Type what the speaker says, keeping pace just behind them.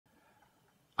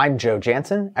I'm Joe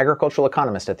Janzen, agricultural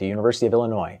economist at the University of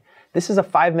Illinois. This is a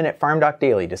 5-minute FarmDoc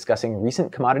Daily discussing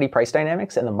recent commodity price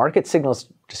dynamics and the market signals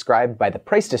described by the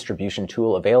price distribution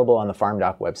tool available on the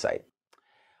FarmDoc website.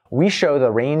 We show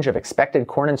the range of expected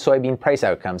corn and soybean price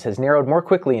outcomes has narrowed more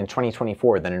quickly in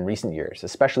 2024 than in recent years,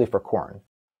 especially for corn.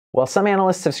 While some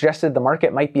analysts have suggested the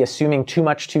market might be assuming too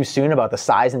much too soon about the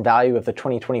size and value of the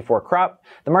 2024 crop,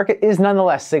 the market is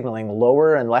nonetheless signaling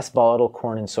lower and less volatile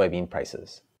corn and soybean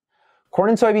prices. Corn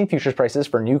and soybean futures prices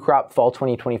for new crop fall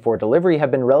 2024 delivery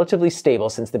have been relatively stable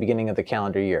since the beginning of the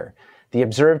calendar year. The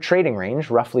observed trading range,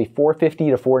 roughly $4.50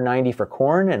 to $4.90 for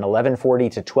corn and $11.40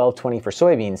 to $12.20 for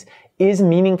soybeans, is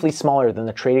meaningfully smaller than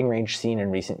the trading range seen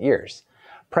in recent years.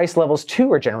 Price levels too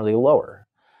are generally lower.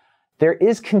 There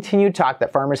is continued talk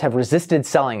that farmers have resisted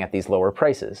selling at these lower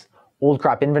prices. Old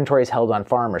crop inventories held on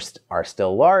farm are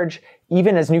still large,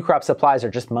 even as new crop supplies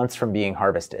are just months from being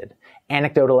harvested.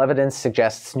 Anecdotal evidence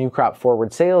suggests new crop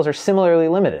forward sales are similarly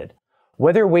limited.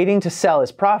 Whether waiting to sell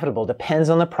is profitable depends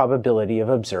on the probability of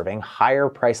observing higher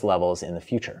price levels in the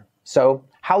future. So,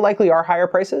 how likely are higher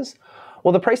prices?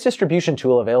 Well, the price distribution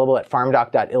tool available at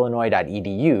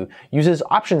farmdoc.illinois.edu uses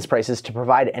options prices to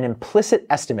provide an implicit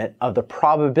estimate of the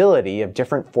probability of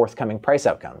different forthcoming price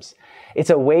outcomes. It's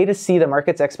a way to see the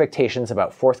market's expectations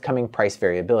about forthcoming price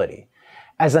variability.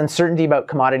 As uncertainty about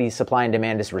commodity supply and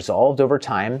demand is resolved over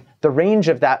time, the range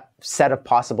of that set of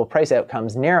possible price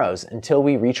outcomes narrows until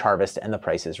we reach harvest and the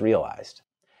price is realized.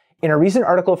 In a recent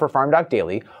article for FarmDoc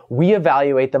Daily, we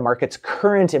evaluate the market's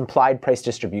current implied price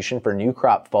distribution for new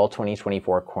crop fall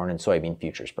 2024 corn and soybean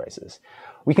futures prices.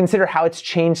 We consider how it's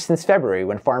changed since February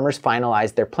when farmers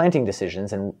finalized their planting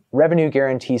decisions and revenue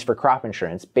guarantees for crop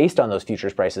insurance based on those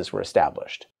futures prices were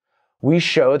established. We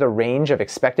show the range of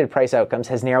expected price outcomes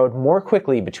has narrowed more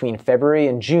quickly between February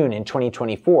and June in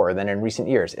 2024 than in recent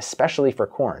years, especially for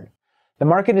corn. The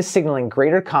market is signaling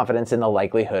greater confidence in the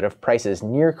likelihood of prices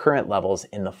near current levels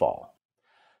in the fall.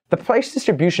 The price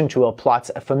distribution tool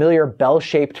plots a familiar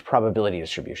bell-shaped probability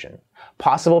distribution.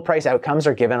 Possible price outcomes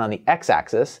are given on the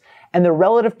x-axis, and the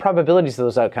relative probabilities of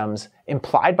those outcomes,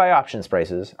 implied by options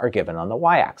prices, are given on the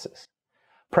y-axis.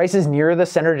 Prices near the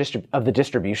center of the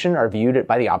distribution are viewed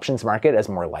by the options market as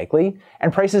more likely,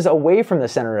 and prices away from the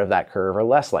center of that curve are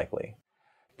less likely.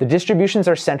 The distributions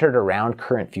are centered around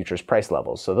current futures price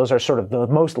levels, so those are sort of the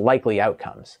most likely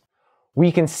outcomes.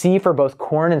 We can see for both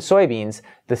corn and soybeans,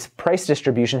 this price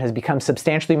distribution has become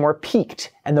substantially more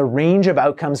peaked, and the range of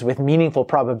outcomes with meaningful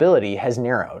probability has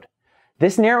narrowed.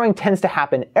 This narrowing tends to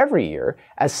happen every year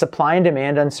as supply and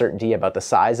demand uncertainty about the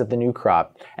size of the new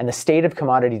crop and the state of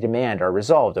commodity demand are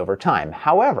resolved over time.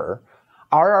 However,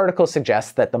 our article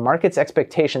suggests that the market's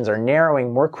expectations are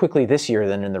narrowing more quickly this year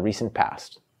than in the recent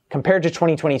past. Compared to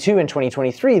 2022 and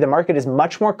 2023, the market is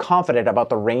much more confident about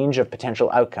the range of potential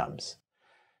outcomes.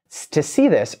 To see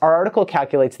this, our article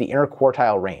calculates the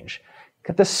interquartile range,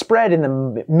 the spread in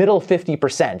the middle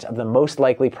 50% of the most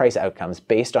likely price outcomes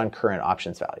based on current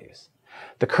options values.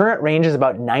 The current range is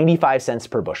about 95 cents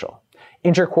per bushel.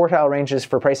 Interquartile ranges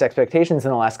for price expectations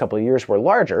in the last couple of years were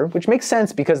larger, which makes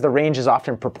sense because the range is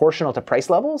often proportional to price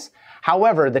levels.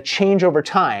 However, the change over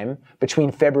time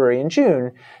between February and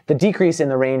June, the decrease in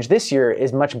the range this year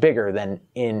is much bigger than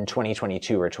in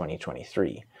 2022 or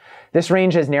 2023. This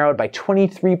range has narrowed by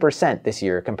 23% this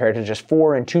year compared to just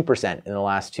 4 and 2% in the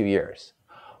last 2 years.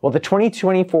 Well, the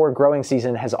 2024 growing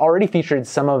season has already featured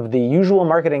some of the usual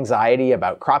market anxiety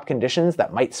about crop conditions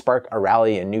that might spark a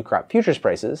rally in new crop futures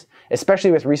prices,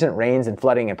 especially with recent rains and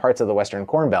flooding in parts of the Western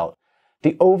Corn Belt.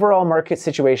 The overall market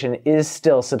situation is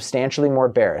still substantially more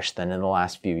bearish than in the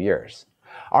last few years.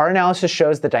 Our analysis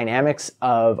shows the dynamics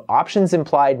of options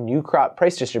implied new crop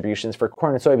price distributions for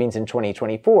corn and soybeans in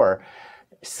 2024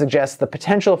 suggests the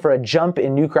potential for a jump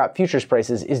in new crop futures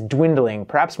prices is dwindling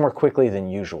perhaps more quickly than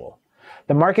usual.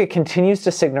 The market continues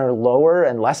to signal lower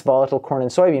and less volatile corn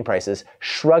and soybean prices,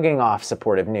 shrugging off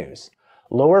supportive news.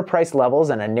 Lower price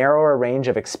levels and a narrower range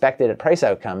of expected price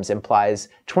outcomes implies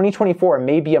 2024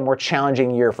 may be a more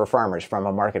challenging year for farmers from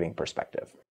a marketing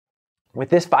perspective. With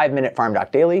this 5-minute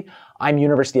FarmDoc Daily, I'm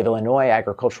University of Illinois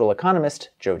agricultural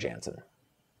economist Joe Janzen.